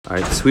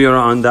Alright, so we are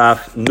on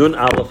Daf Nun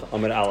Aleph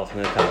Amud Aleph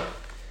in the top.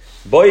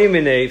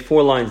 Boyimine,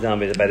 4 lines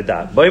down by the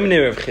Daf.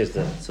 Boyimine Rav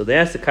Chisda. So they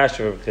asked the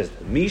kasha of Rav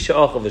Chisda. Misha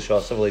Achav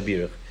L'Shasav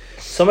Le'Birach.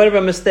 Somebody by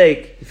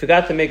mistake, he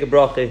forgot to make a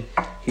bracha.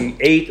 He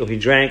ate or he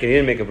drank and he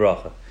didn't make a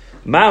bracha.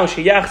 Ma'o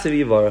sheyachsev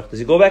yivarach. Does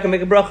he go back and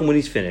make a bracha when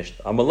he's finished?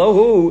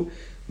 Amalahu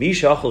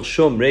Misha Achal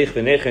Shum Reich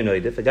V'Nechei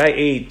Noidef. The guy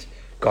ate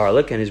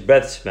garlic and his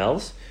breath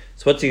smells.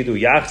 So what's he do?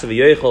 Yachsev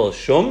Yochel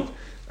Shum.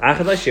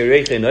 Achadash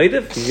Reich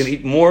Noidef. He's going to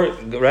eat more,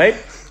 right?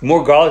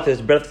 More garlic that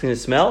his breath can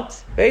smell.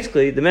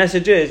 Basically, the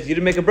message is, you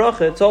didn't make a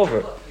bracha, it's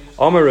over.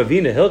 Amar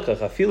Ravina Hilkach,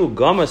 Afilu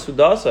Gama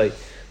Sudasai.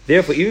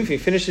 Therefore, even if he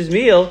finished his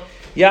meal,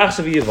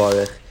 Yachsav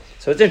Yivarech.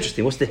 So it's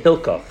interesting, what's the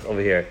Hilkach over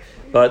here?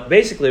 But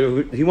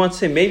basically, he wants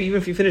to say, maybe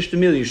even if you finish the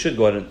meal, you should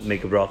go ahead and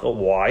make a bracha.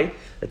 Why?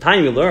 The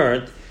time you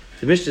learned,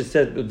 the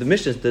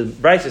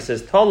Brisa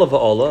says, Talava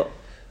Allah,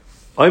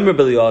 Omer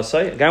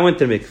B'liyasai, a guy went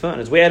to the mikveh, and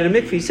his way out of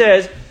the mikveh, he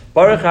says,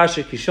 Baruch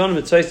Hashem Kishon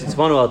Mitzvahs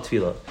Tzvanu Al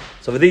Tefillah.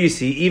 So over there you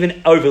see,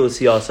 even over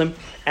L'Siyasim,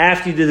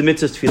 after you did the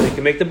mitzvahs tefillah, you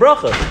can make the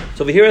bracha.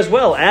 So over here as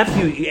well,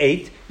 after you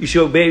ate, you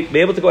should be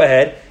able to go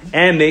ahead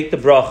and make the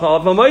bracha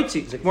of a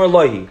moitzi. It's like more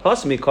lohi.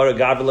 Hasmi kara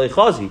gav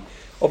chazi.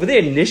 Over there,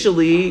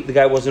 initially, the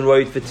guy wasn't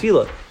right for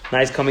tefillah. Now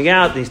he's coming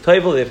out, and he's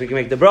toivel, if he can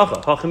make the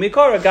bracha. Hachmi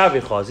kara gav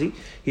chazi.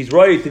 He's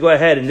right to go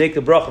ahead and make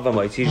the bracha of a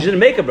moitzi. He didn't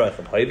make a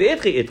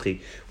bracha.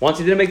 Once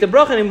he didn't make the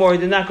bracha anymore, he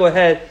did not go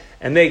ahead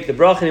and make the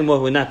bracha anymore,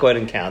 he would not go ahead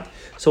and count.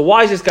 So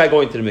why is this guy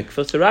going to the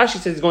mikveh? So Rashi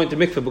says he's going to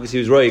the mikveh because he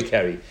was roy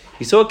carry.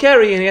 He saw a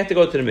carry and he had to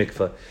go to the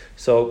mikveh.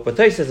 So, but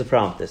Tais has a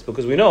problem with this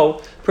because we know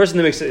a person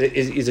in the mikveh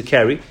is a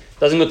carry,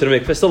 doesn't go to the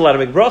mikveh, still allowed to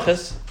make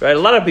brachas, right? A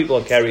lot of people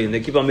are carrying, they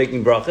keep on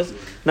making brachas,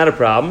 not a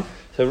problem.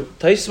 So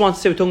Tais wants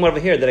to say, we're talking about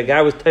over here, that a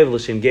guy was Tevil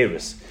Hashem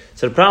Geirus.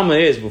 So the problem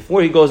is,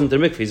 before he goes into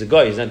the mikveh, he's a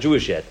guy, he's not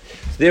Jewish yet.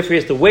 So therefore he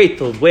has to wait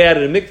till he's way out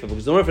of the mikveh,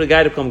 because in order for the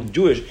guy to become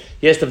Jewish,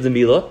 he has to have the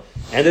milah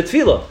and the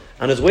tefillah.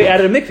 On his way out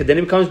of the mikveh, then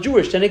he becomes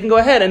Jewish, then he can go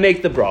ahead and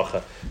make the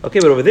bracha. Okay,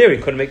 but over there he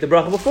couldn't make the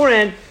bracha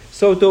beforehand,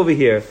 so it's over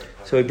here.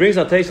 So he brings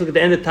on Tais, look at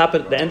the end of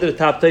the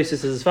top, Tais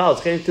says as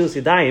follows, Chen Til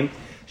Sidayim,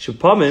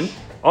 Shupamim,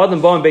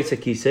 Adam Ba'am Beitz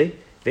HaKisei,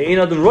 Ve'ein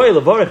Adam Roy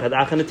Levarech Ad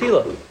Achan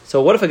Atila.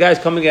 So what if a guy's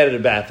coming out of the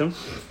bathroom,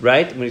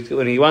 right,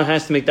 when he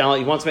wants to make Al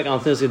Til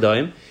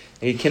Sidayim,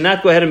 and he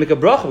cannot go ahead and make a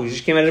bracha, because he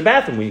just came out of the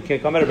bathroom. When you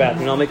can't come out of the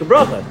bathroom, I'll make a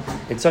bracha.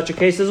 In such a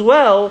case as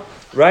well,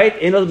 right?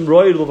 So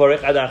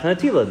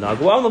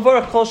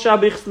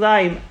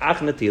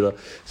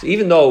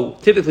even though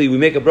typically we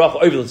make a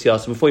bracha over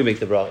l'siyas before you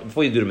make the bracha,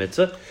 before you do the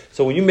mitzvah.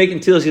 So when you make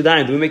netilas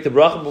yadayim, do we make the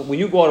bracha? But when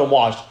you go out and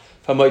wash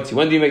from moitzi,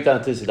 when do you make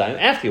that netilas yadayim?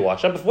 After you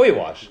wash, not before you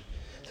wash.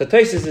 So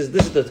Taisus is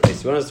this is the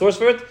Taisus. You want a source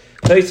for it?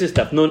 Taisus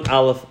Daf Nun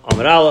Aleph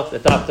Amud Aleph. The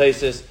top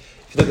Taisus.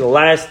 If you look at the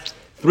last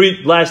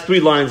three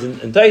lines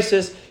in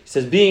Taisus, he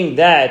says, being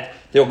that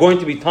there are going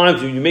to be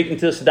times when you make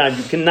until Saddam,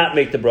 you cannot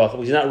make the bracha,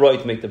 because you're not right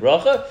to make the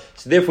bracha,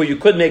 so therefore you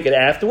could make it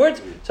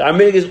afterwards. So our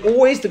minhag is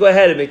always to go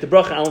ahead and make the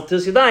bracha until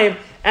Saddam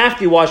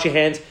after you wash your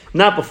hands,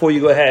 not before you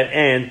go ahead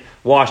and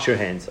wash your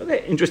hands.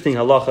 Okay, interesting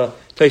halacha,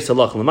 Tais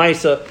halacha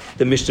l'maisa,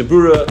 the Mishnah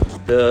Brura,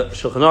 the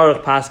Shulchan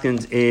Aruch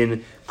paskins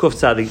in Kuf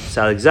Tzadik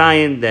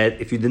Zayin,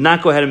 that if you did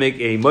not go ahead and make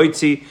a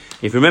moitzi,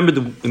 if you remember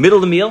the middle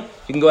of the meal,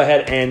 you can go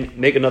ahead and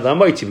make another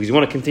moitzi, because you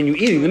want to continue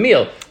eating the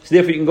meal. So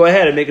therefore you can go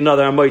ahead and make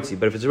another moitzi.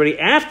 But if it's already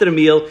after the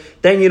meal,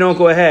 then you don't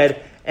go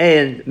ahead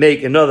and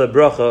make another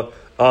bracha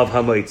of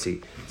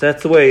hamoitzi. So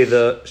that's the way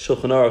the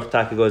Shulchan Aruch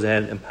Taka goes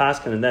ahead and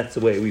paskin, and that's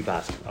the way we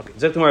paskin. Okay,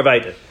 so tomorrow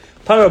weiter.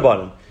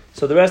 Tanur.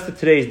 So the rest of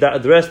the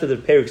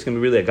parak is going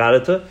to be really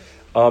agadata.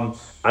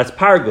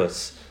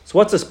 Aspargus. So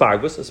what's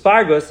aspargus?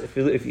 Aspargus, if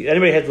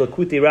anybody has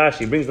Lakutei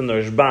Rashi, brings them the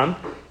Rashbam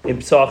in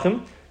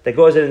Psachim that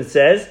goes in and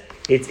says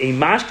it's a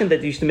mashkin that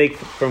they used to make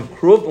from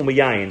kruv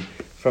u'mayayin,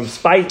 from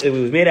spice. It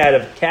was made out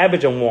of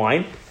cabbage and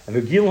wine. And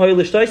they would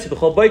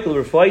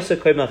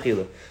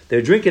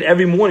drink it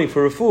every morning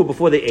for refuah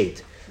before they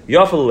ate.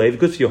 Yafal lev,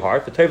 good for your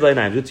heart. For tayv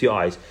le'inayim, good for your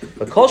eyes.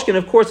 But kolshkin,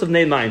 of course, of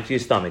ne'mayim, to your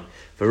stomach.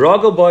 For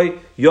ragal boy,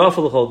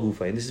 yafal l'chol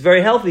gufa. And this is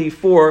very healthy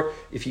for,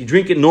 if you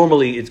drink it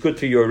normally, it's good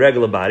for your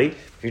regular body.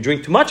 If you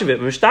drink too much of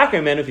it,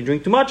 if you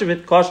drink too much of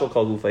it, kosh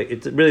l'chol gufa.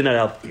 It's really not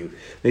healthy for you.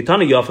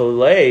 Neitana yafal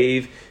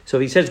lev. So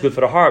he says it's good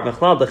for the heart.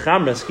 Mechlal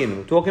dechamra skin.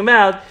 We're talking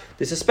about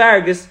this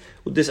asparagus.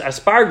 This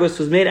asparagus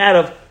was made out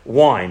of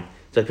wine.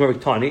 It's like more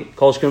tani.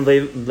 Kolshkin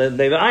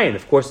le'ayin.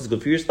 Of course, it's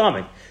good for your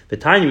stomach. The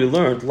time we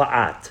learned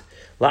la'at.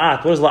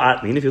 La'at, what does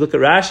la'at mean? If you look at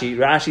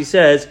Rashi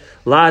says,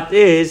 la'at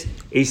is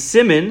a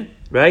siman,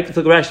 right? If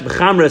you look at Rashi,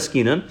 b'chamra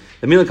skinan,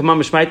 the milah kamam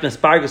mishmait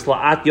aspargus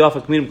la'at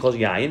yafak minim kol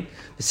yayin.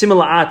 The siman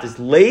la'at is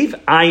leiv,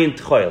 ayin,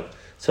 tchoil.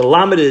 So the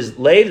lamed is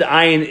leiv, the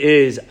ayin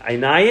is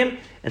einayim,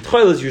 and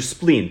tchoil is your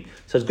spleen.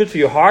 So it's good for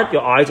your heart,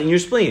 your eyes, and your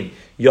spleen.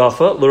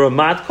 Yafa,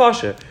 l'ramat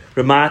kosher.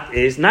 Ramat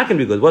is not going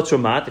to be good. What's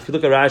ramat? If you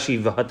look at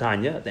Rashi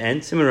v'hatanya, at the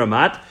end, siman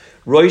ramat,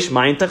 roish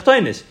mayin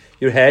tachtoinis.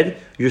 Your head,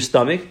 your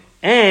stomach,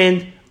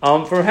 and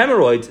for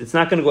hemorrhoids, it's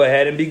not going to go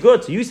ahead and be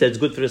good. So you said it's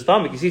good for the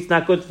stomach. You see, it's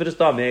not good for the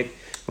stomach.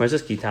 Where it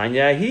says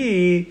Kitanya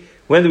he.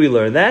 When do we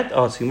learn that?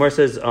 Oh, so Gemara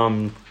says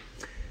Vatanya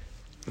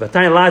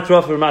la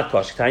trof ramat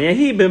kosh. Kitanya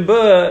he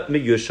bimba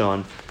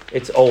miyushon.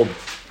 It's old.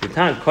 The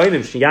time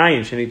koinim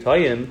shyayin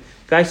shenitoyim.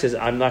 Guy says,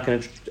 I'm not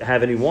going to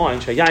have any wine.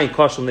 Shayayin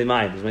koshel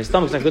lemayim. My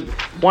stomach's not good.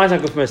 Wine's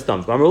not good for my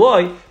stomach. But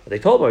they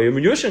told me, you're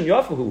menyushin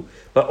yafahu.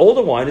 But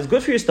older wine is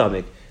good for your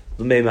stomach.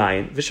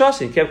 Lemayim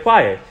v'shasin kept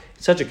quiet.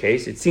 In such a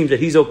case, it seems that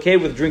he's okay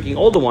with drinking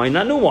older wine,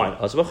 not new wine.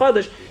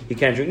 He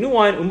can't drink new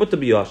wine.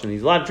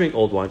 He's allowed to drink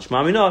old wine. So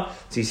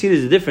you see,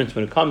 there's a difference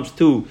when it comes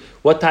to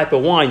what type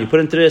of wine you put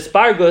into the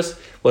asparagus.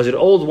 Was it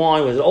old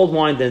wine? Was it old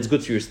wine? Then it's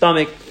good for your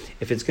stomach.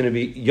 If it's going to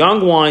be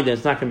young wine, then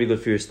it's not going to be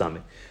good for your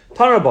stomach.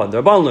 Tanarabban,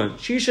 the Rabban learned,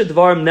 Shisha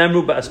Dvarim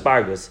Nemru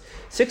Ba'asparagus.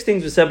 6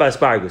 things were said by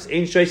asparagus.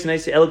 Ein Shreis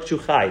Neisi Elek Chu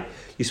Chai.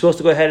 You're supposed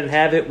to go ahead and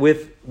have it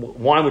with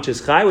wine which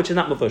is chai, which is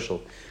not mafushal.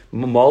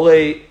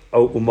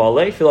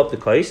 Umale, fill up the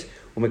kais.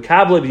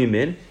 Umekabel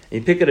b'yamin, and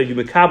you pick it up, you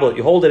mekabel it,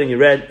 you hold it in your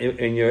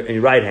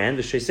right hand.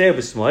 The Shreisei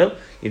v'smoil,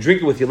 you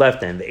drink it with your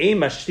left hand. Ve'ein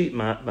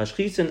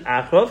mashchisin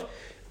achrov,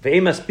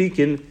 ve'ein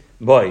maspikin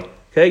boy.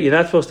 Okay, you're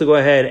not supposed to go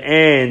ahead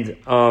and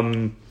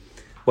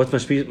what's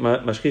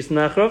mashchisin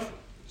achrov?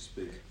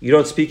 You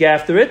don't speak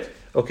after it.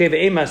 Okay,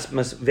 ve'ein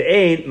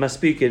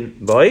maspikin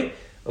boy.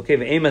 Okay,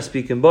 ve'ein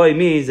maspikin boy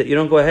means that you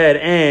don't go ahead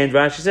and,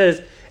 Rashi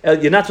says,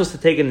 you're not supposed to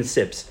take it in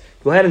sips.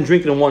 Go ahead and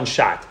drink it in one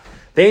shot.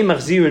 Ve'ein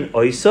machzirin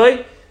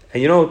oisoi,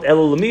 and you don't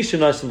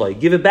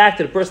give it back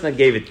to the person that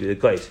gave it to you.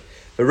 The kais.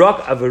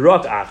 V'rak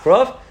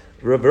achrov,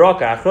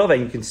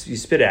 and you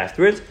spit it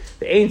afterwards.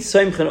 Ve'ein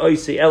soimchen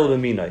oisoi el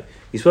b'minoi.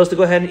 You're supposed to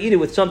go ahead and eat it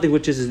with something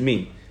which is his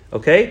mean.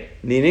 Okay,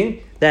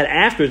 meaning that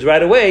afterwards,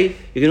 right away,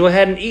 you can go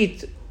ahead and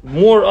eat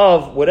more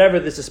of whatever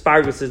this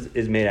asparagus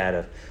is made out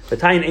of.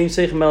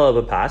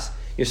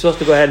 You're supposed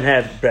to go ahead and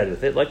have bread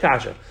with it, like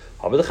kasha.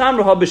 It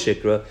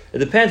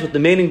depends what the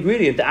main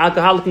ingredient, the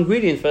alcoholic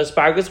ingredient for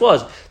asparagus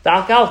was. The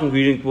alcoholic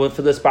ingredient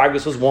for the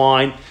asparagus was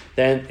wine,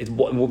 then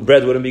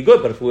bread wouldn't be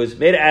good. But if it was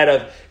made out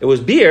of, it was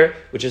beer,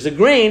 which is a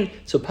grain,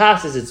 so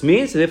pas is its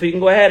mean, so therefore you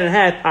can go ahead and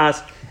have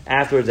pas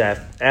afterwards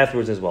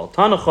as well.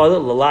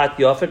 Lalat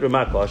yafet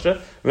remak kasha.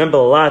 Remember,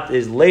 lalat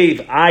is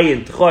leiv,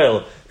 ayin,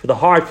 tchoil, for the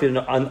heart, for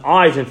the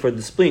eyes, and for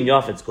the spleen.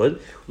 Yafet's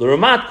good.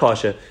 L'ramat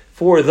kasha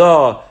for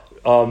the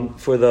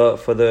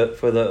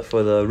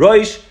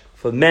roish,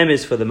 for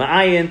memes, for the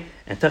ma'ayin,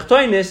 and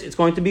tachtoinis, it's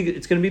going to be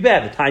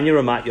bad. The tanya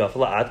ramat yafet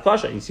la'at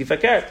kasha. You see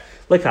fakir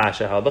like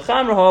kasha ha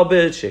b'chamra ha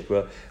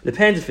b'shikra.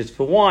 Depends if it's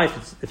for wine,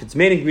 if its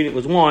main ingredient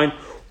was wine,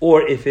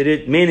 or if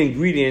its main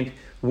ingredient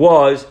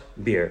was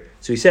beer.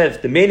 So he said,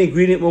 if the main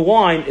ingredient were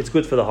wine, it's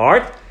good for the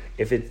heart.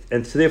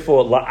 And so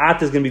therefore,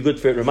 la'at is going to be good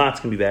for it, ramat is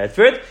going to be bad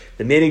for it.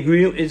 The main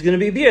ingredient is going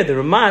to be beer. The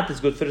ramat is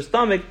good for the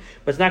stomach,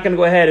 but it's not going to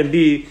go ahead and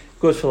be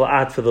good for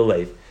la'at for the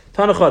leiv.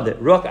 Tanachad,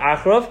 rak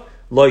achrov,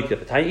 loika.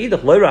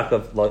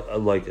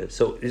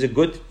 So is it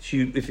good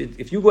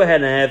if you go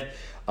ahead and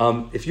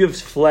have, if you have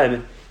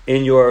phlegm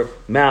in your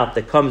mouth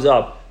that comes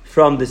up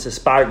from this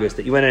asparagus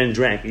that you went in and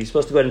drank, are you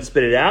supposed to go ahead and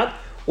spit it out?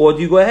 Or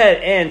do you go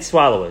ahead and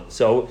swallow it?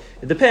 So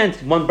it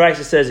depends. One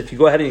brisa says if you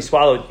go ahead and you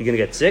swallow it, you're going to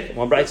get sick.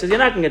 One brisa says you're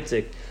not going to get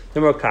sick.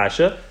 Again,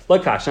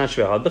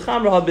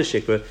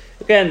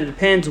 it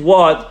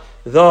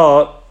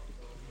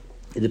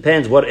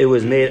depends what it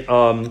was made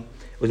out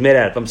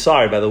of. I'm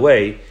sorry, by the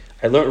way,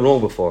 I learned wrong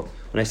before.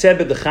 When I said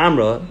about the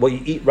chamra, what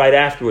you eat right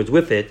afterwards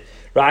with it,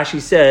 Rashi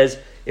says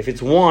if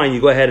it's wine, you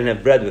go ahead and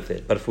have bread with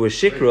it. But if it was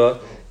shikra,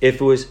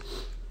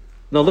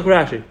 look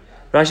at Rashi.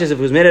 Rashi says if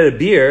it was made out of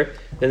beer,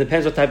 then it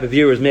depends what type of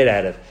beer it was made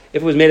out of.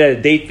 If it was made out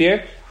of date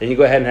beer, then you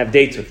go ahead and have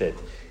dates with it.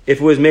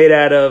 If it was made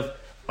out of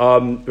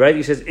right,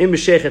 he says im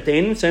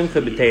b'shecheteinim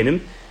semcha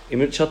b'teinim im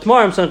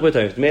shatmarim semcha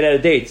b'teinim. It's made out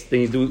of dates. Then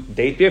you do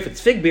date beer. If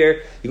it's fig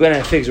beer, you go ahead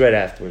and have figs right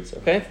afterwards.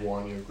 Okay. If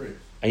wine, you have grapes.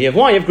 And you have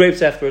wine, you have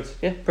grapes afterwards.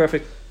 Yeah,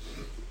 perfect.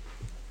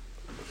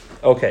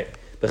 Okay.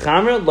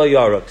 B'chamra lo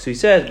yaruk. So he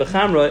says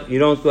b'chamra, you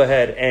don't go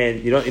ahead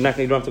and you don't have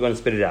to go and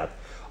spit it out.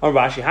 On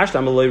Rashi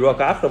hashtam lo yaruk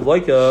achrav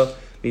loika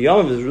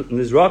b'yom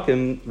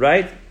nizrakim,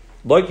 right?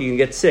 Loika, you can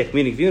get sick.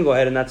 Meaning if you can go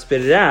ahead and not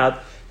spit it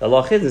out, the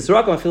law is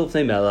nizrakim fil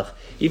pnei melech.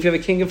 If you have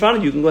a king in front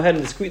of you, you can go ahead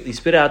and discreetly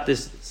spit out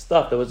this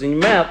stuff that was in your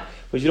mouth,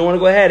 but you don't want to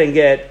go ahead and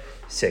get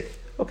sick.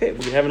 Okay,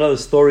 we have another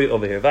story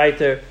over here.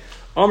 Weiter.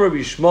 Amr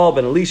B'Shmuel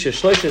ben Elisha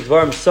shloisha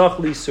dvarim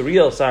sachli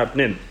surreal sar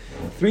pnim.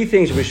 3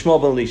 things B'Shmuel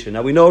ben Elisha.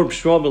 Now we know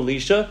B'Shmuel ben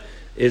Elisha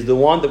is the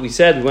one that we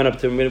said we went up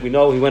to. We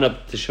know he went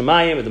up to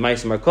Shemayim at the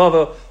Ma'aseh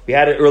Merkava. We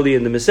had it early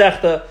in the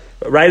Masechta,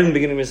 right in the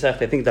beginning of the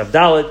Masechta. I think Daf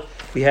Dalet.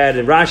 We had,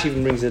 and Rashi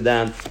even brings it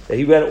down that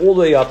he went all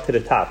the way up to the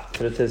top,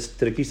 to the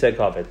Kisei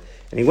Kavod.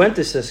 And he went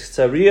to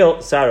Sariel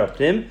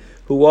Sarapnim,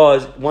 who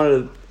was one of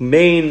the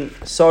main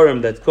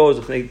sarim that goes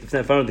in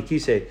front of the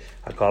Kisei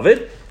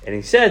HaKavod. And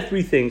he said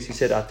 3 things. He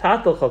said,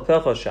 Atatal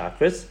chalkecha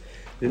shakris,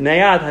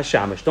 nayad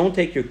hashamish. Don't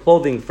take your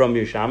clothing from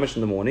your shamish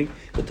in the morning,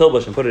 the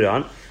tilbush, and put it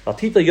on.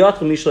 Altita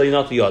yatl mishla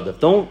yinat yadav.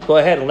 Don't go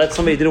ahead and let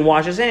somebody who didn't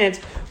wash his hands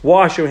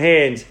wash your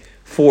hands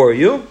for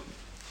you.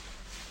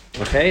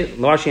 Okay,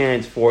 wash your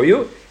hands for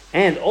you.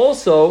 And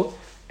also,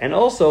 the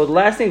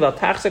last thing about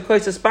tachsa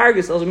kois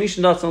asparagus,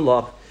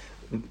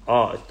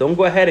 don't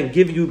go ahead and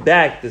give you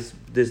back this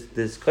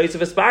kois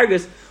of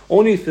asparagus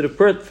only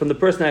from the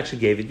person that actually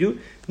gave it you.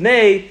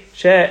 Nay,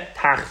 she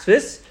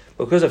tachfis,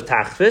 because of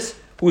tachfis.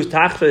 Who is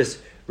tachfis?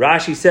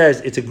 Rashi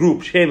says it's a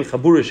group, Shem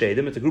Chabura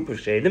Shedim, it's a group of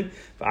Shedim.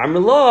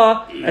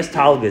 V'Amrullah as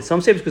Talgus.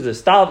 Some say because it's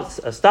a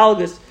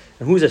Stalgus,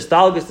 and who's a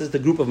Stalgus? This is the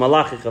group of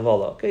Malachi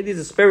Chavala. Okay, these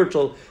are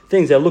spiritual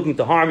things that are looking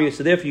to harm you,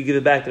 so therefore you give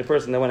it back to the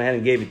person that went ahead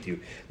and gave it to you.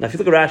 Now, if you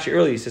look at Rashi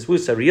earlier, he says,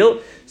 who's Saril?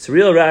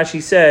 Saril,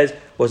 Rashi says,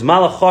 was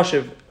Malach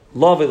Choshev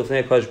Lavi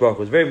L'fnei Kodesh Baruch Hu. It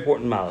was a very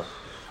important Malach.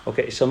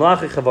 Okay,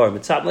 Shamlachi Chavarim.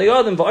 Mitzap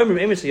Layadim, Va'imrim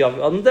Emes Yav,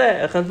 Adam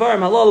Deh, Echanvarim,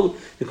 Halalu.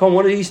 You come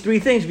one of these three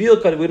things, we're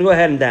going to go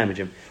ahead and damage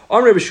him.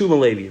 Amr Rebbe Shmuel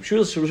Levi.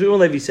 Shmuel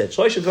Levi said,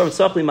 Shlosh Dvarim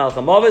Sachli Malach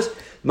HaMavis.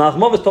 Malach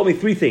HaMavis told me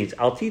three things.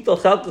 Al Tito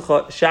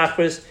Chalkecha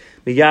Shachris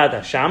Miyad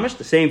HaShamash,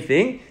 the same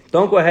thing.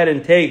 Don't go ahead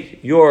and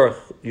take your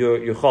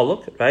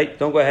choluk, right?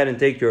 Don't go ahead and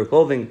take your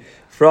clothing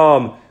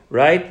from,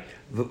 right?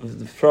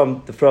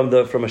 From a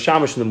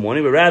shamash in the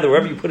morning, but rather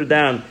wherever you put it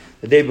down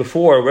the day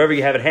before, wherever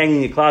you have it hanging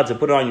in your closet,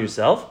 put it on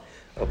yourself.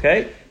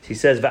 Okay? He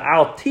says,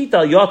 "Va'al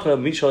tital yotra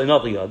mishal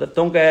inot liyadav."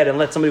 Don't go ahead and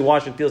let somebody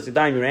wash the til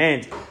sidaim your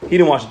hands. He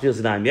didn't wash the til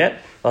sidaim yet.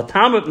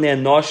 V'tamab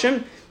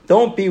ne'anoshim.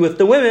 Don't be with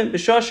the women.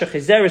 B'shasha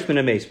chizeres min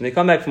ameis. When they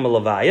come back from a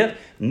levaya,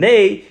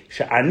 nei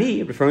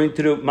sha'ani, referring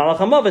to the malach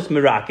hamavis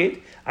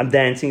mirakit. I'm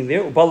dancing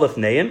there. Ubalaf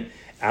neim.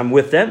 I'm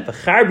with them.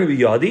 V'charbi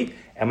b'yadi.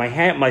 And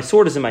my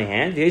sword is in my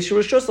hand.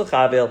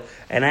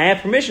 And I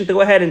have permission to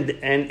go ahead and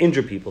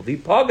injure people.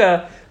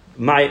 V'paga.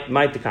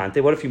 My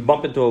tekante. What if you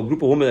bump into a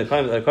group of women that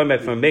are coming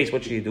back from a mace?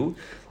 What should you do?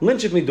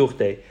 Lynchik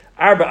miduchte.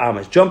 Arba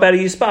amas. Jump out of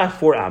your spot.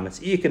 4 amas.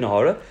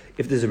 Iyakanahara.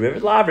 If there's a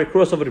river, laver,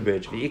 cross over the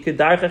bridge. If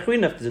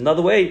there's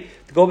another way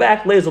to go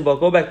back, lazelba,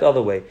 go back the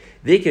other way.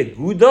 Vike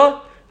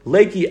guda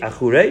leki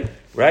achure.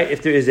 Right?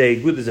 If there is a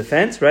good, there's a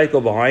fence. Right? Go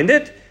behind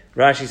it.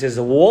 Rashi says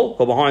a wall.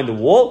 Go behind the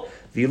wall.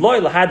 V'loy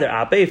lahader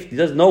ape. If he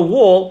does no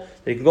wall,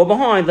 that he can go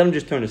behind. Let him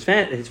just turn his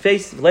face. He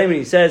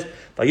says,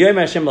 "Vayom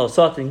Hashem al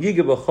satin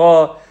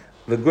yigabacha."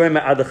 You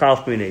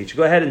should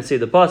go ahead and say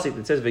the pasuk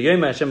that says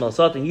 "V'yom Hashem al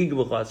satim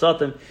yigabucha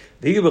satim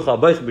v'yigabucha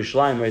b'ich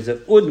b'shleim." Where it's a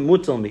ud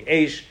mutal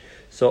mi'esh.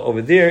 So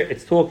over there,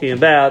 it's talking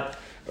about.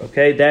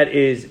 Okay, that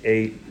is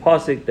a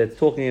pasuk that's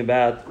talking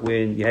about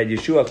when you had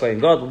Yeshua Kohen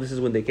Gadol. This is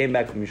when they came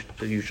back from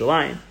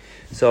Yerushalayim.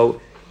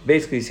 So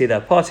basically, you say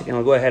that pasuk, and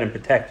I'll go ahead and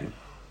protect you.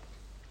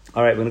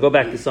 All right, we're going to go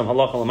back to some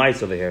halacha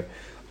l'mais over here.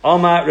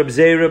 Alma Reb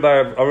Zeira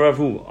bar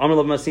Ravu. Amar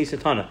Lav Masni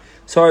Satana.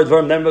 Sorry,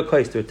 Dvarim Denver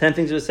Kois. There were 10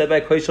 things that were said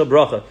by Koishal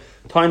Bracha.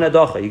 Taina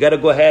Dacha. You got to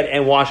go ahead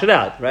and wash it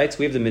out, right? So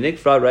we have the minik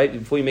Friday, right?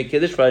 Before you make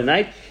Kiddush Friday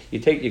night, you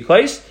take your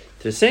Kois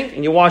to the sink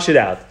and you wash it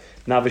out.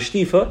 Now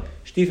V'shtifa.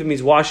 Shtifa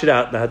means wash it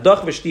out. The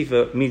Hadach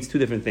V'shtifa means two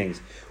different things.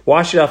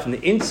 Wash it out from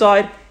the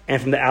inside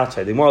and from the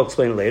outside. The more I'll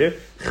explain it later.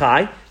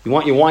 Chai. You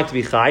want your wine to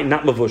be chai,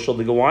 not mavushal,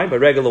 legal wine, but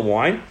regular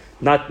wine,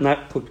 not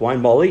cooked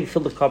wine. Mali. You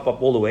fill the cup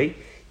up all the way.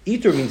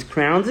 Itur means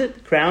crown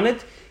it.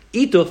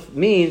 Ituf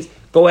means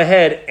go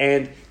ahead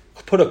and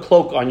put a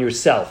cloak on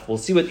yourself. We'll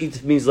see what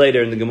ituf means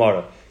later in the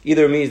Gemara.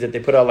 Either it means that they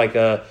put out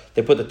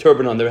they put the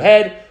turban on their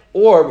head,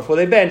 or before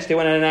they bench, they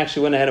went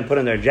ahead and put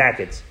on their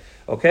jackets.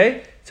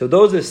 Okay? So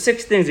those are the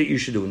 6 things that you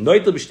should do.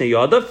 Noitel b'shnei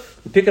yadav,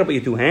 you pick it up with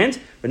your 2 hands.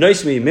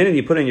 V'nois miyamin, and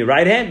you put it in your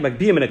right hand.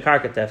 Magbiyam in a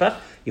karka tefach.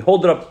 You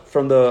hold it up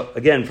from the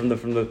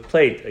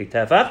plate, a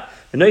tefach.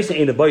 V'nois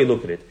ein abay, you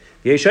look at it.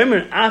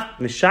 V'yeshomer af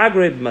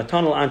mishagrei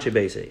b'matanol anshe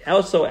beise.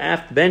 Also,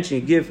 after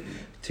benching, you give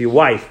to your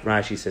wife,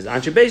 Rashi says.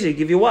 Anshe beise, you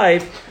give your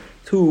wife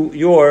to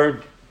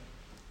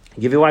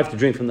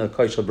drink from the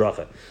koishel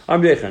bracha.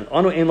 Am yechan,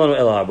 anu ein lanu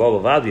ela ha'bo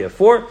b'vad, we have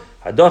 4.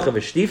 Hadacha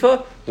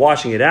v'shtifa,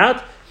 washing it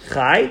out.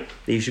 Chai,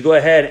 that you should go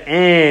ahead.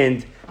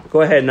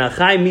 Now,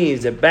 chai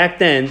means that back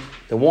then,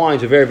 the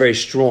wines were very, very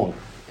strong.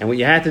 And what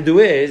you had to do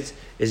is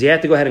you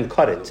had to go ahead and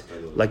cut it.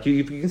 Like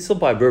you can still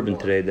buy bourbon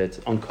today that's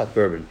uncut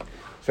bourbon.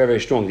 It's very,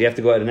 very strong. You have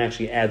to go ahead and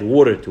actually add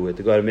water to it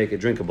to go ahead and make it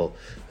drinkable.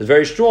 It's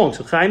very strong.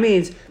 So chai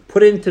means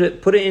put it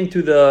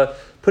into the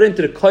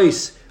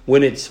kais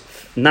when it's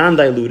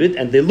non-diluted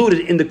and dilute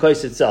it in the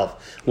kais itself.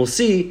 We'll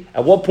see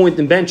at what point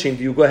in benching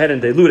do you go ahead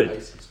and dilute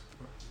it.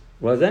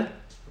 What is that?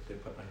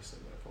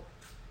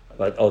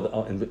 But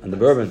in the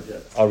bourbon.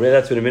 Oh, really?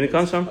 That's where the minute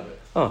comes from?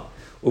 Oh,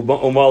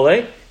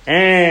 umale,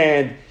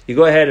 and you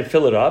go ahead and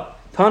fill it up.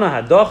 Tana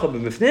hadacha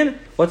b'mifnim.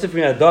 What's it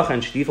from hadacha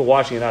and shtifa?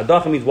 Washing it out.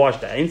 Hadacha means wash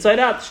the inside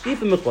out.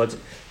 Shtifa mechutz.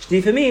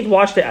 Shtifa means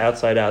wash the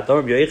outside out.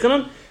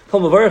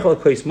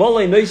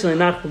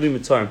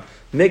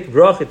 Make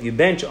brach if you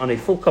bench on a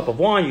full cup of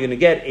wine. You're going to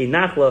get a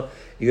nachla.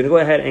 You're going to go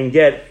ahead and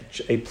get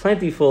a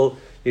plentiful.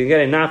 You're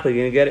going to get a nachla. You're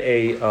going to get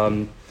a.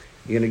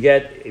 You're going to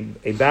get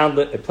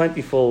a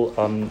plentiful.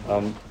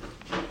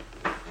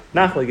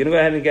 Nachla, you're going to go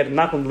ahead and get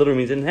nachla. Literally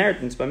means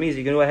inheritance, but means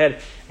you're going to go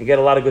ahead and get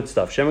a lot of good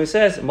stuff. Shemui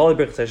says, "Mali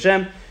brich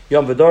Hashem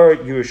Yom V'dor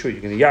Yerushu."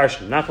 You're going to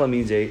yarshin. Nachla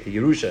means a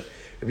Yerusha.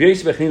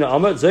 He's going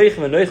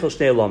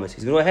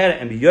to go ahead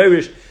and be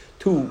Yerush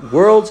 2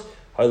 worlds.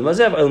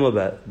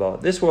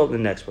 This world and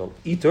the next world.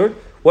 Eater.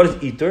 What is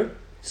eater?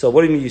 So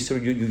what do you mean?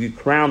 You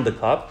crown the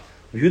cup.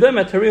 You go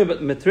ahead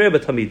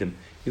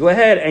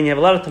and you have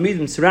a lot of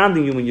tamidim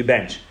surrounding you when you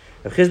bench.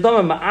 You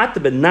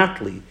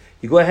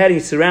go ahead and you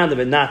surround them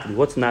with natli.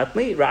 What's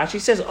natli? Rashi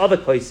says other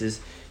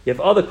koises. You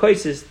have other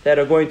koises that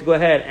are going to go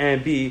ahead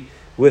and be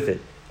with it.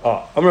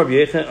 Amar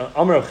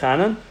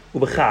Chanan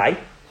ubechai.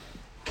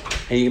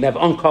 and you can have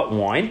uncut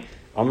wine.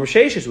 Amr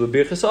Sheshes with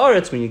Birchas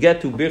Haaretz. When you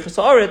get to Birchas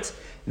Haaretz,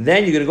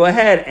 then you're going to go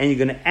ahead and you're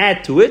going to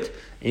add to it,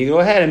 and you go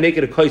ahead and make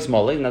it a kais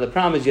malik. Now the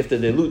problem is you have to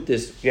dilute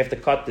this, you have to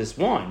cut this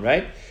wine,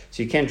 right?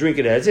 So you can't drink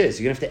it as is.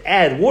 You're going to have to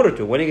add water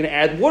to it. When you're going to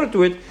add water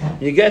to it,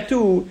 you get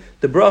to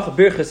the bracha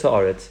Birchas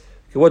Haaretz.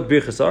 Okay, what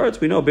Birchas Haaretz?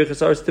 We know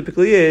Birchas Haaretz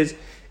typically is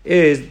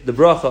the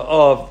bracha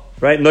of,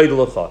 right,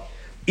 Noidel Lecha.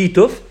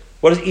 Ituf.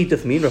 What does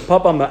ituf mean? Rav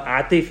Papa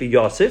ma'atef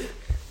Yosef.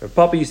 Rav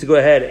Papa used to go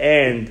ahead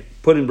and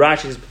put in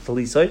Rashi's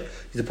talisay. He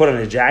used to put on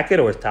a jacket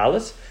or a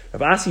talis.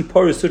 Rav Asi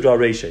Porus Sudra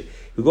Reishay. He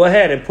would go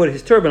ahead and put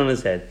his turban on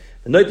his head.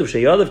 The night of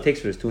Sheyadav takes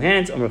with his two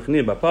hands. Amar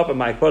Chanina Bar Papa,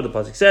 my quote, the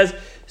pasuk says,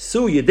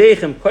 Su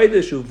Yedechem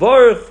Kodesh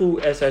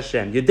Uvarechu Es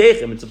Hashem.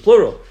 Yedechem, it's a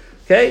plural.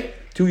 Okay?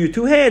 To your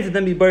two hands, and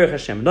then be Baruch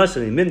Hashem.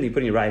 Nosani Min, you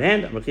put in your right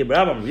hand. Amar Chiyah Bar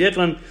Abba, Amar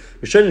Yechlan,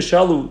 Rishon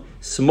Shalu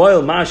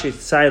Smoil Mashet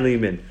Tzai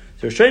Min.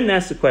 So Rishon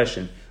asks the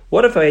question,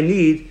 what if I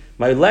need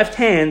my left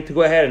hand to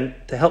go ahead and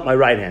to help my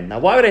right hand? Now,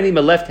 why would I need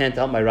my left hand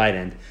to help my right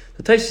hand?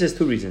 The Taisa says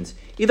two reasons.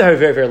 Either I have a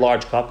very, very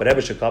large cup, a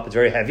Rebbesh cup, it's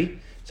very heavy,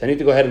 so I need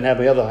to go ahead and have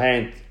my other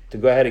hand to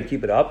go ahead and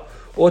keep it up.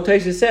 Or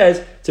Taisa says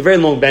it's a very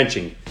long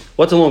benching.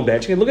 What's a long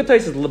benching? Look at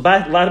Taisa's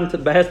Ladim to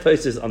Bahas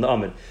Taisa's on the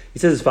Amid. He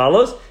says as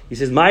follows. He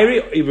says,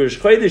 "Mayri Rosh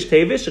Chodesh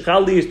Tevis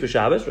Shechal Liyus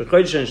B'Shabbos Rosh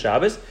Chodesh and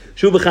Shabbos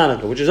Shu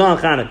B'Chanukah," which is on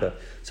Chanukah.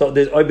 So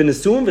I've been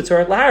assumed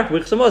v'tzarat lahar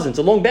which it's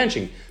a long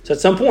benching. So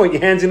at some point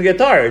your hand's going to get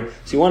tired.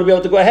 So you want to be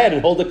able to go ahead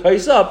and hold the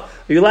kais up.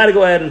 Are you allowed to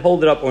go ahead and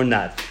hold it up or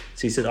not?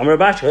 So he says, Amar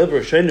Bash, however,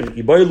 Rishonim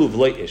Yiboilu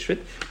V'Loi Ishvit,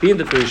 being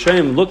that the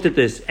Rishonim looked at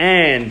this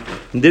and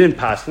didn't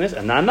pass this,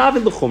 and now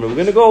Navi L'Chumra, we're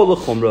going to go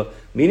L'Chumra,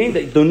 meaning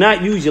that do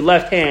not use your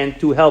left hand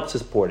to help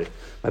support it.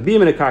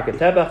 Mabiyim in a karka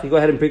tefach, you go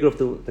ahead and pick it up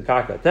the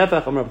karka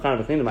tefach. Amar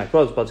B'Chan V'Chin, my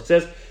cross, the pasuk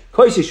says,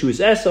 Kois Yeshu is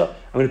Esa,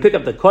 I'm going to pick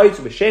up the kois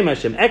B'Shem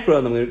Hashem Ekra,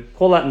 and I'm going to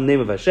call out in the name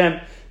of Hashem.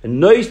 And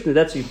noise,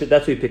 that's where you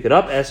pick it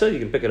up. Esa, you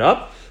can pick it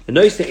up. The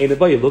noise, you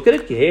look at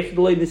it.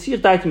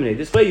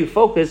 This way you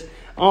focus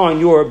on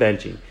your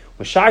benching.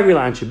 And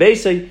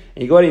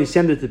you go ahead and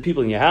send it to the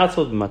people in your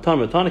household. This way,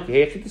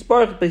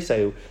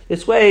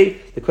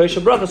 the Kodesh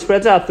Bracha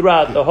spreads out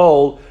throughout the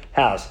whole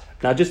house.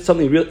 Now, just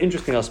something real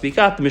interesting I'll speak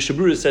out. The Mishnah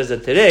Berurah says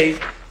that today,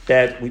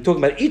 that we talk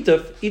about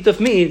ituf. Ituf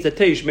means that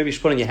today maybe you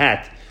should put on your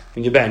hat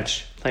when you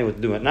bench. I'm telling you what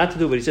to do, what not to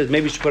do, but he says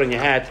maybe you should put on your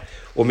hat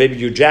or maybe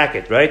your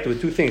jacket, right? There were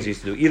two things he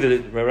used to do. Either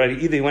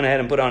he went ahead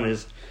and put on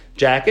his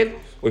jacket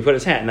or he put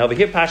his hat. Now, over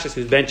here, Pashas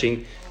is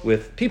benching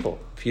with people.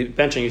 If you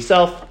bench on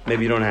yourself,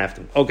 maybe you don't have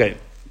to. Okay.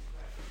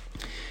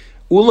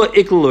 Ula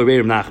Iklu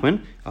Rav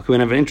Nachman. Okay, we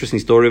have an interesting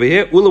story over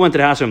here. Ula went to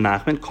the house of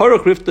Nachman. Korach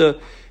Rifta,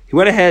 he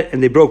went ahead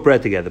and they broke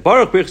bread together.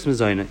 Baruch Birchas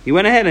Mezayna, he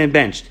went ahead and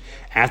benched.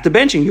 After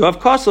benching, you have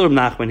Kosel of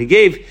Nachman. He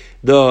gave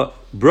the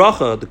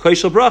bracha, the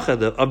koishel bracha,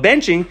 of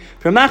benching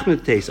from Nachman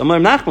to taste. Amar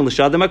Nachman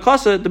l'shadam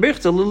akasa the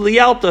birchas a little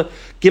Yalta.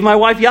 Give my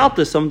wife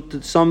Yalta some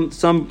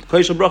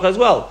koishel bracha as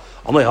well.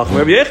 Amar Hacham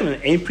Rabbi Yochanan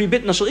ain't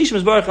pre-bit nashal ish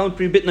mizbarach am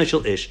pre-bit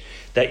nashal ish.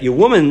 That your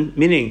woman,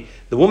 meaning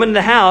the woman in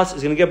the house,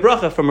 is going to get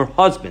bracha from her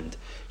husband.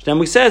 Then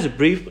we says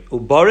brief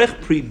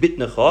ubarech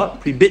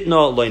pre-bitnacha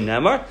pre-bitna loy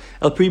nemar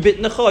el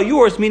pre-bitnacha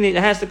yours, meaning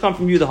it has to come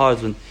from you, the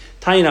husband.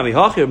 Tainami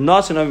hachir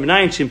nasan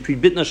avinayin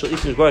pre-bitna shel ish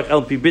mizbarach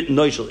el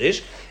pre-bitna shel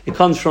ish. It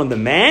comes from the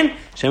man.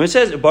 Shem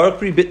says ubarech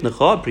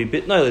pre-bitnacha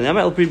pre-bitna loy nemar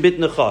el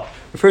pre-bitnacha,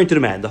 referring to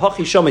the man. The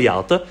hachi shama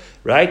Yalta,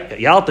 right?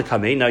 Yalta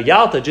kamei. Now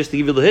Yalta, just to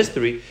give you the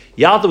history,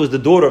 Yalta was the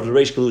daughter of the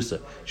Reish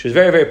Galusa. She was a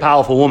very, very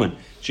powerful woman.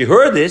 She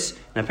heard this,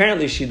 and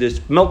apparently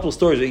there's multiple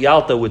stories with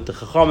Yalta with the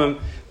Chachamim,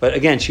 but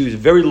again, she was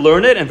very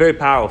learned and very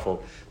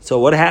powerful. So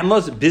what happened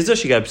was, Bizah,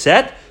 she got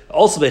upset.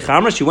 Also,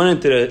 Bechamra, she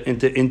went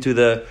into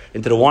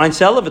the wine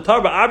cellar.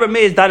 V'tarba Arba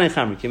Meis Dan and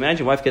Chamra. Can you imagine?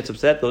 Your wife gets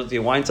upset, goes to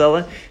your wine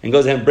cellar, and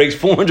goes ahead and breaks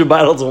 400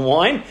 bottles of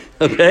wine.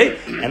 Okay,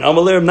 and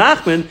Amalir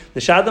Nachman,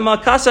 the Shadam Al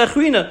Kasa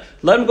Achrina,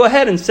 let him go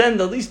ahead and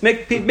send, at least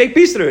make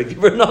peace to her.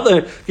 Give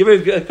her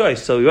a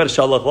choice. So you had a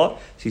shalach law.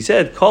 She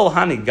said, "Kol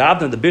Hani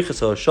Gabna the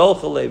Bichas or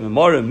Sholchale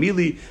Memora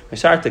Mili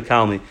Mesarta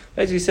Kalmi."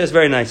 As he says,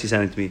 very nice. He's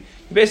sending to me.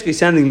 You're basically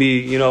sending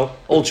me, old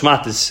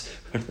shmatis.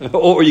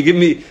 Or you give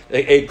me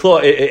a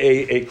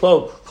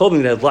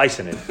clothing that has lice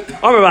in it.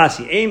 Amar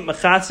Aim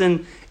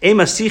Machatzin, Aim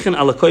Masichin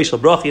ala Koishel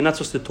Bracha. You're not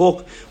supposed to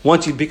talk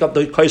once you pick up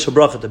the Koishel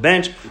Bracha at the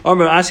bench.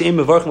 Amar Asi Aim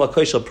Mevarchim ala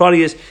Koishel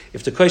Pradius.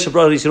 If the Koishel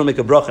Pradius, you don't make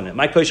a bracha in it.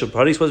 My Koishel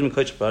Pradius wasn't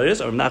Koishel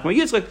Pradius. Or Nachman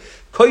Yitzchak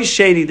Koish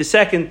Sheni, the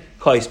second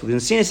Koish. We're going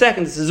to see in a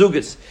second. This is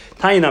Zugas.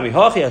 Tayinami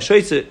Hachi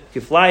Hashoitze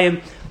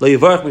Kiflayim Lo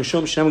Yivarch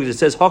Mishum Shem. It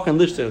says Hakan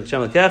Lishter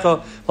Shem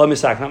Lekecha Lo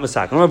Misak not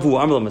Misak. Amar Vu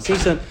Amar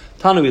Masisan.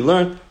 Tana we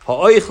learned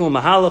ha'oichel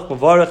mahalach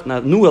mevarach. Now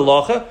nu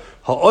halacha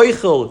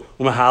ha'oichel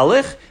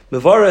mahalach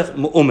mevarach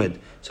me'umid.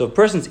 So a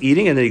person's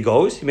eating and then he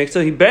goes,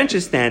 he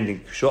benches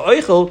standing.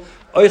 Sha'oichel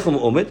oichel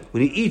me'umid.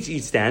 When he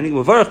eats standing.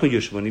 Mevarach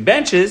me'yushav. When he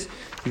benches,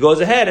 he goes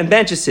ahead and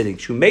benches sitting.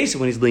 Shu meisa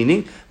when he's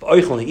leaning.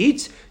 Oichel when he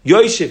eats.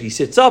 Yoshev he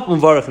sits up.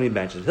 Mevarach when he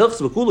benches.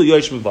 Hilchs b'kula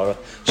yoshev mevarach.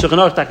 Shulchan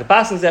Aruch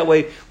takapasins that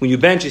way. When you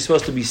bench, you're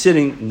supposed to be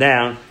sitting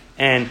down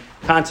and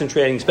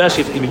concentrating,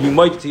 especially if you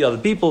might see other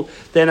people,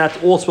 they're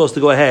not all supposed to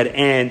go ahead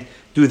and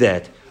do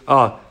that.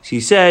 She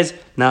says,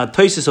 Now,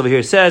 Tosfos over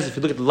here says, if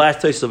you look at the last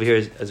Tosfos over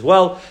here as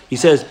well, he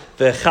says,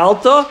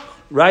 V'chalta,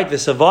 right, the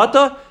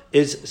savata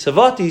is,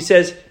 savata, he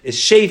says, is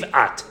shave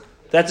at.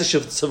 That's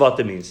what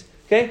savata means.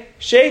 Okay?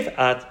 Shave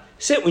at,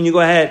 sit when you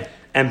go ahead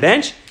and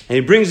bench, and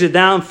he brings it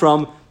down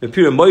from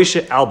Mepira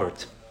Moshe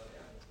Albert.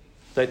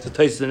 That's the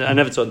Tosfos, I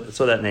never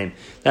saw that name.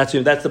 That's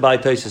the Bali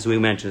Tosfos we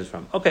mentioned it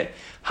from. Okay.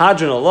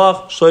 Hadron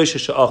Allah, Shloisha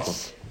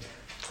Sha'achim.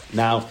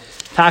 Now,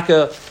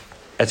 Taka,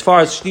 as far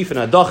as Shlif and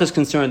Adach is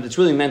concerned, it's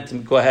really meant to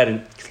go ahead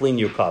and clean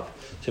your cup.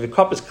 So if your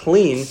cup is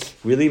clean,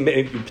 really,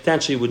 you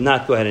potentially would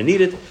not go ahead and eat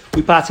it.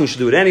 We Paskin should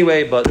do it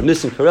anyway, but the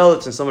Nissen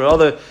Karelitz and some of the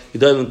other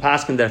Gedolim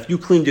Paskin that if you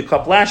cleaned your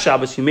cup last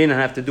Shabbos, you may not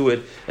have to do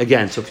it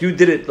again. So if you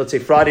did it, let's say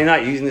Friday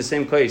night, using the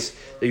same case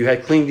that you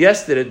had cleaned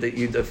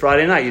yesterday, the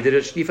Friday night, you did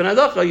it Shlif and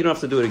Adach, you don't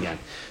have to do it again.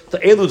 So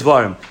Elu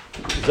Dvarim,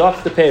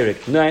 Zok the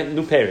Perik,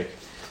 new Perik.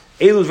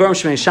 Elu Dvarim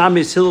Shemein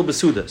Shamis Hillel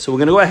Besuda. So we're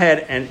going to go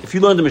ahead and if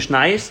you learn the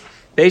Mishnayos,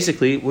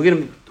 basically we're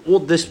going to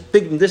this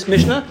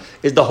Mishnah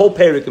is the whole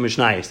Perik of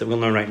Mishnayos that we're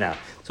going to learn right now.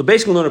 So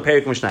basically, we're going to learn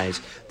a Perik of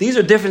Mishnayos. These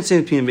are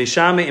differences between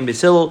Beishame and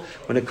Beisilul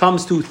when it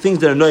comes to things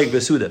that are noig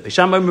besuda.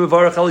 Beishame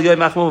mevarach al yoy,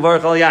 machma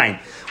mevarach al yain.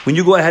 When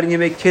you go ahead and you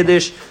make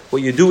kiddush,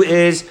 what you do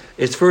is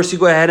first you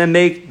go ahead and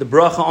make the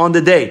bracha on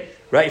the day.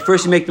 Right?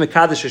 First you make the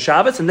Mekadosh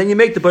Shabbos, and then you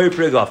make the Bari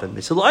Pri Gofen.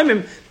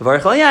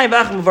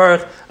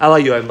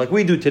 Like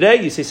we do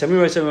today, you say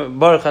Samir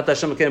Baruch Ata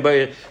Hashem Ken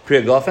Bari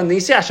Pri Gofen, then you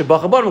say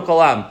Ashabach Baruch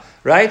Kolam,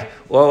 right?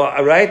 Or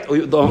on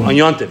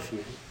Yontif,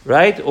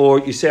 right? Or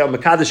you say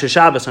Mekadosh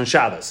Shabbos on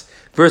Shabbos.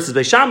 Versus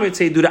Beisham, you'd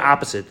say do the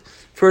opposite.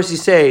 First you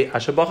say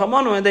Ashabach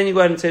Amanu, and then you go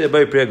ahead and say the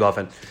Bari Pri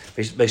Gofen.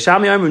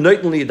 Beisham Yom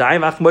Noitli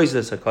Yadayim Ach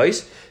Moises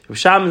Hakos.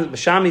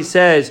 Beisham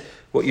says.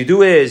 What you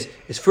do is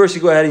first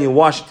you go ahead and you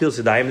wash the til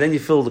sedayim, and then you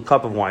fill the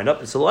cup of wine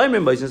up. It's a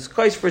loyim, but it's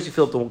first you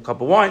fill up the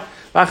cup of wine,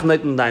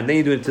 then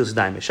you do it til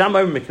sedayim.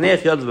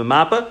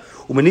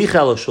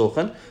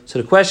 So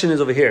the question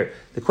is over here.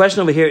 The question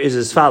over here is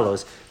as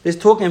follows. This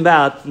is talking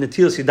about the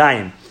til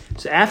sedayim.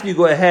 So after you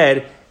go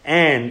ahead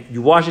and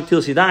you wash the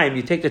til sedayim,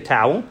 you take the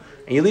towel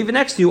and you leave it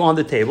next to you on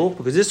the table,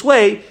 because this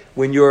way,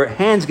 when your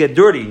hands get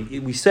dirty,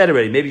 we said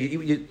already, maybe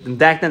you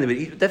back then they would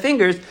eat with their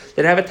fingers,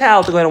 they'd have a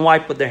towel to go ahead and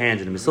wipe with their hands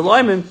in them. It's the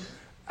loyim.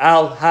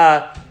 Al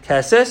ha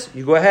kases,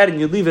 you go ahead and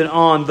you leave it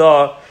on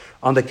the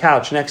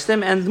couch next to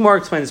him, and the more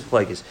explains this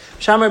plagues.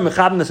 So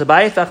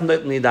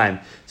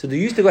they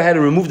used to go ahead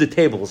and remove the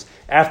tables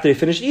after they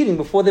finished eating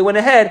before they went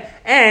ahead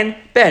and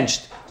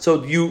benched.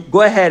 So you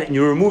go ahead and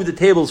you remove the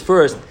tables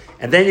first,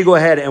 and then you go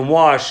ahead and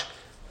wash,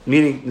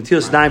 meaning the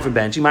til sedayim from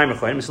benching.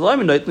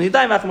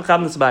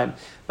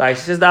 He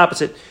says the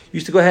opposite. You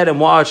used to go ahead and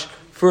wash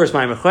first,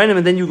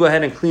 and then you go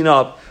ahead and clean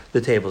up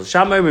the tables.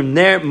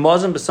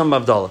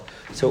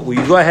 So when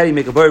you go ahead and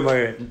make a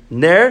bird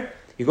ner,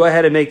 you go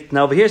ahead and make.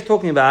 Now over here is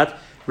talking about.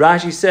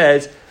 Rashi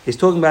says he's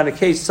talking about a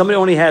case somebody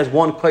only has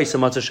one kais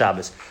of Matzah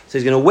Shabbos, so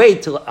he's going to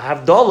wait till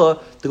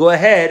Havdalah to go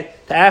ahead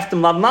to after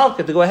Mlav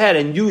Malka to go ahead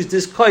and use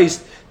this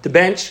kais to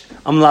bench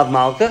Mlav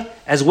Malka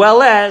as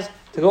well as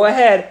to go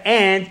ahead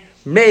and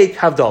make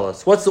Havdalah.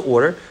 So what's the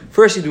order?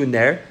 First you do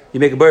ner. You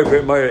make a bar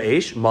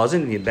eish,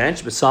 mazin, and you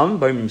bench, besam,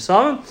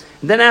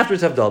 and then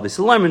afterwards Havdalah.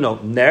 B'salam, no,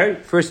 ner.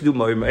 First you do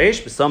bar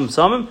eish,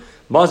 besam,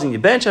 mazin, you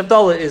bench.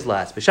 Havdalah is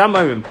last. B'sham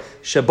barim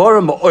shabara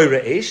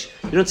ma'oira eish.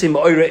 You don't say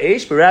ma'oira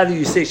eish, but rather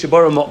you say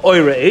shabara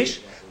ma'oira eish.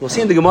 We'll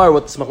see in the Gemara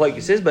what the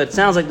Smachlaikis is, but it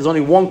sounds like there's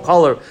only one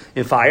color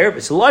in fire.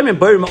 It's a lime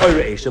bar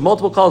ma'oira eish. There are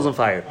multiple colors in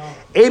fire.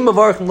 Ein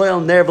mavarchim loyal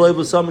ner v'loy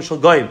b'sam shel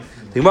goyim.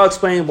 The Gemara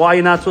explained why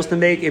you're not supposed to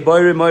make a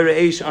boirer moira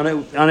eish on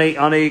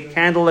a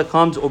candle that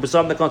comes or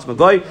besam that comes from a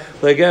goy.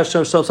 Like a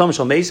some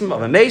shall mason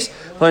of a mace.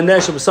 But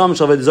ner shall besam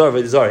shall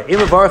v'dizar. Im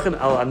varchen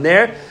al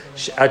ner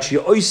at she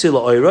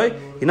oisila oiroi.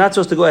 You're not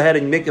supposed to go ahead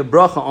and make a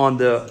bracha on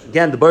the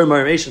boirer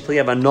moira eish until you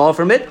have a gnaw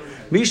from it.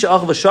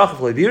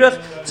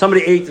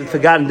 Somebody ate and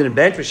forgot and didn't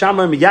bench. You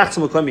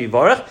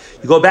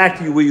go back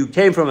to where you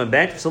came from and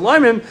bench. You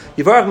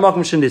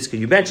bench in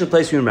the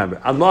place you remember.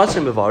 How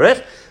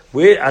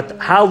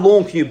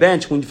long can you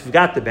bench when you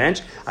forgot to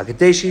bench? We'll see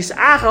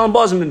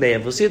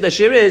what the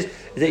shir is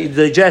that you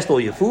digest all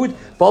your food.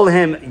 If the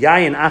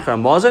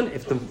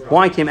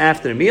wine came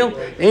after the meal,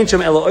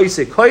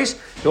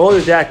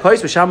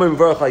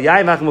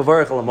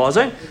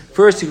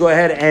 first you go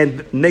ahead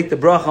and make the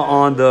bracha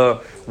on the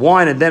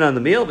wine and then on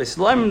the meal. The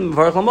wine.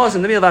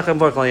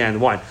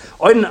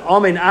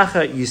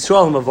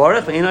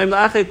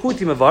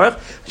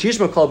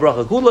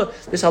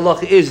 This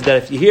halacha is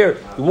that if you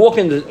walk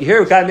in, you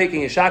hear a guy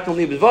making a shakal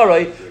li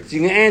b'dvaroi, so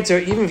you can answer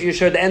even if you're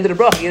sure at the end of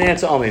the bracha, you can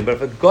answer amen. But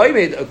if a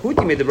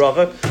kuti made the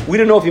bracha, we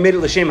don't know if you made it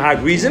l'shem hag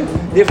reason.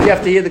 Therefore, you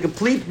have to hear the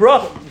complete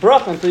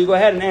bracha until you go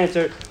ahead and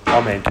answer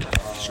amen.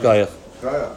 Shkaya.